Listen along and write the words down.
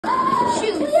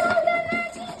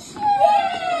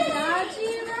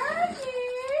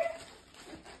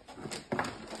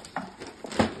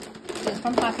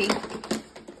from Poppy.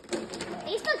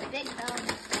 These look big though.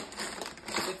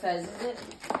 What size is it?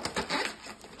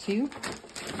 2.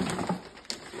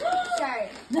 Sorry.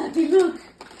 Nothing, look.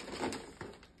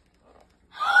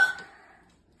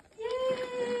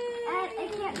 I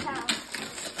can't tell.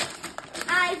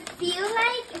 I feel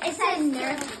like it's a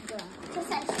Nerf gun. Because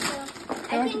that's true.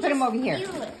 Why don't you put them over here?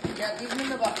 Yeah, leave them in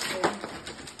the box, baby.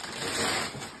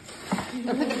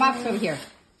 So put the box over here.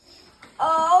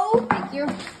 Oh Thank you.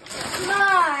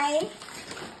 my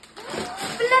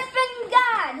flippin'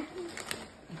 God.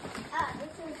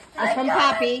 That's from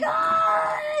Poppy. I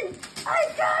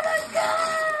got a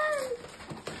gun!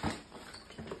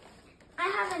 I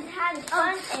haven't had a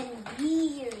gun in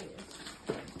years.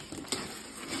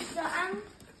 So I'm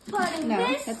putting No,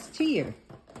 this. that's 2 years.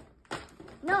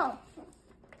 No.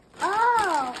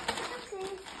 Oh. Okay.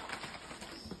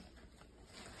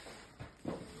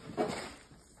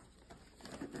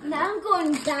 Now I'm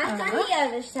going back on the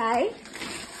other side.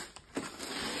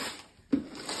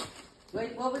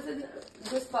 Wait, what was in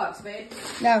this box, babe?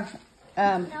 No.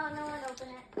 No one open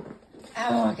it.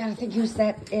 Oh, I gotta think whose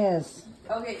that is.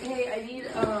 Okay, hey, I need,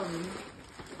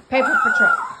 Paper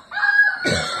Patrol.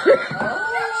 Oh!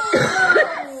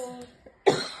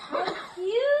 How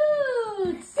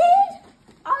cute! These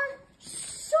are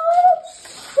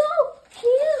so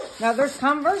cute. Now there's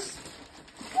Converse.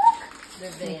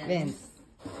 They're Vans. Vans.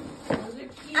 Those are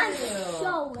cute. I'm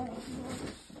so wearing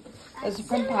Those are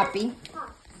from Poppy.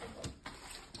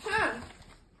 Huh.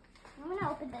 I'm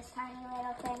gonna open this tiny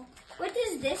little thing. What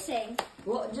does this say?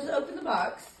 Well, just open the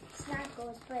box. It's not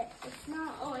gold, but it's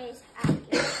not always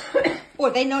accurate. Oh,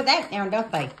 they know that now,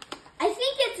 don't they? I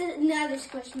think it's another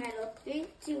squishmallow. 3,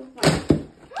 2, 1. It's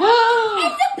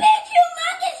a big,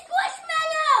 humongous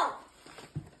squishmallow!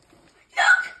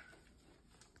 Look!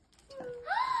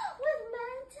 With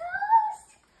Mentos?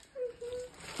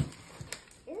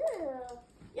 Ew.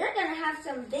 You're gonna have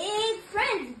some big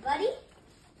friends, buddy.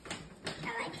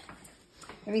 I like it.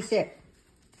 Let me see it.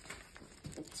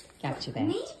 Got you that.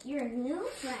 Meet your new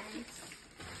friends.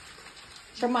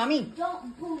 Show Mommy.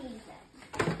 Don't bully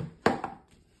them.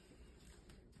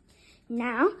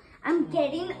 Now I'm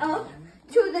getting up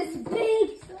to this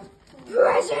big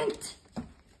present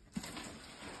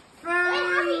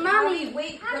from Mommy.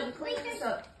 Wait, come clean this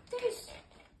up.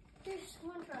 There's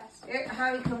one for us. Here,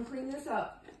 Howie, come clean this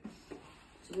up.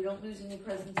 So we don't lose any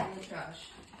presents in the trash.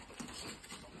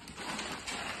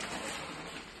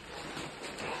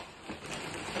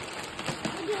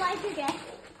 Would you like your gift?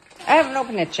 I haven't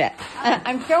opened it yet.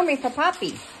 I'm filming for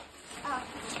Poppy. Oh.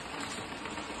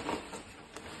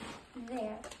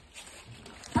 There.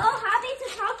 Oh, Hobby's a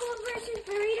Taco versus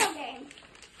burrito game.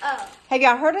 Oh. Have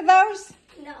y'all heard of those?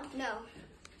 No.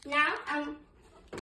 Now I'm